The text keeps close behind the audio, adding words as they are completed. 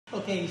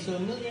Okay, so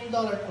 $1 million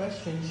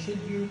question,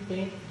 should you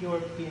paint your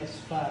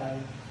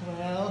PS5?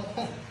 Well,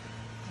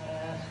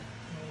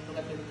 look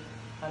at it.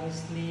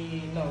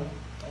 Honestly, no,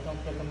 I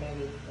don't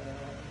recommend it.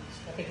 It's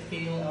epic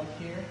fail out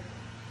here.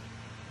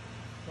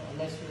 So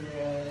unless you're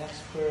an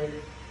expert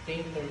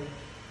painter.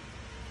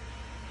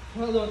 I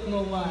don't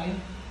know why.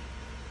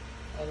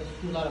 I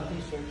just do a lot of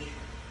research.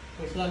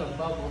 There's a lot of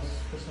bubbles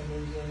for some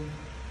reason. I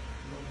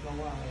don't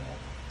know why.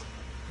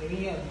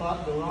 Maybe I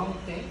bought the wrong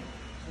thing.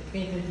 I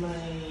painted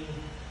my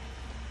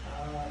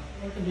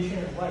air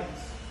conditioner white.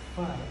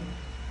 Fine.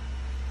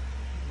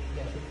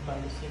 Maybe I should buy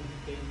the same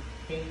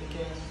paint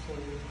again. So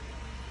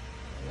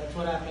that's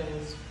what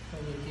happens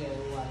when you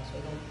DIY. So I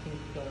don't think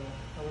I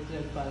would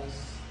advise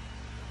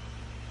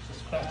just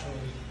scratch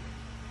away.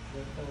 I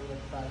would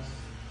advise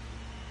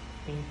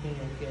painting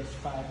your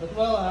PS5. But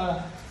well,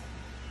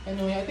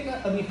 anyway, I think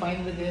I'll be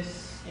fine with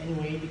this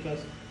anyway because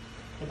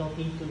I don't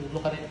need to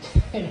look at it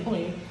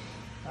anyway.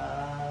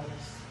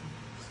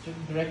 It's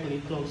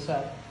directly close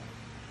up.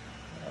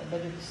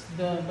 But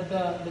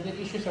the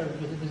issues are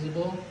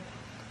visible.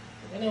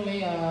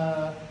 Anyway,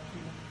 I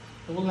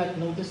will not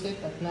notice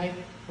it at night.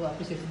 Well, at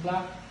least it's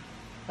black.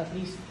 At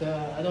least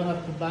I don't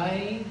have to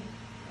buy.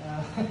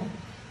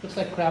 Looks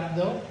like crap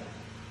though.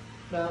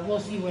 But we'll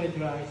see when it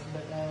dries.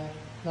 But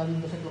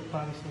nothing doesn't look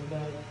promising.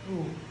 But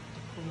ooh,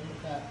 look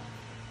at that.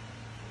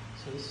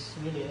 So this is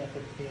really an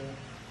epic fail.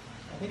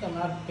 I think I'm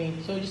out of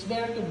paint. So it's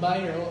better to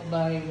buy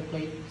the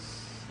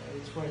plates.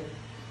 It's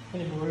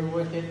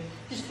worth it.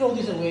 Just throw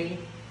this away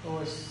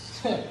or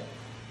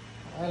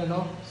I don't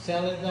know,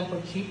 sell them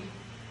for cheap.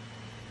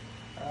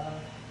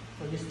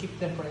 Or just keep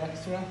them for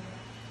extra.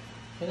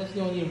 So that's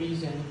the only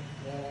reason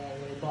I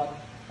bought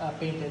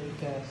painted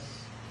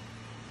because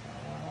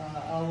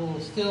I will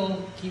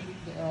still keep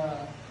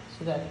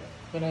so that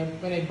when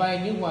I buy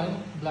a new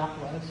one, black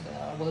ones,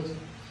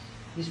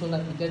 this will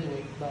not be dead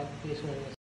weight, but this one is.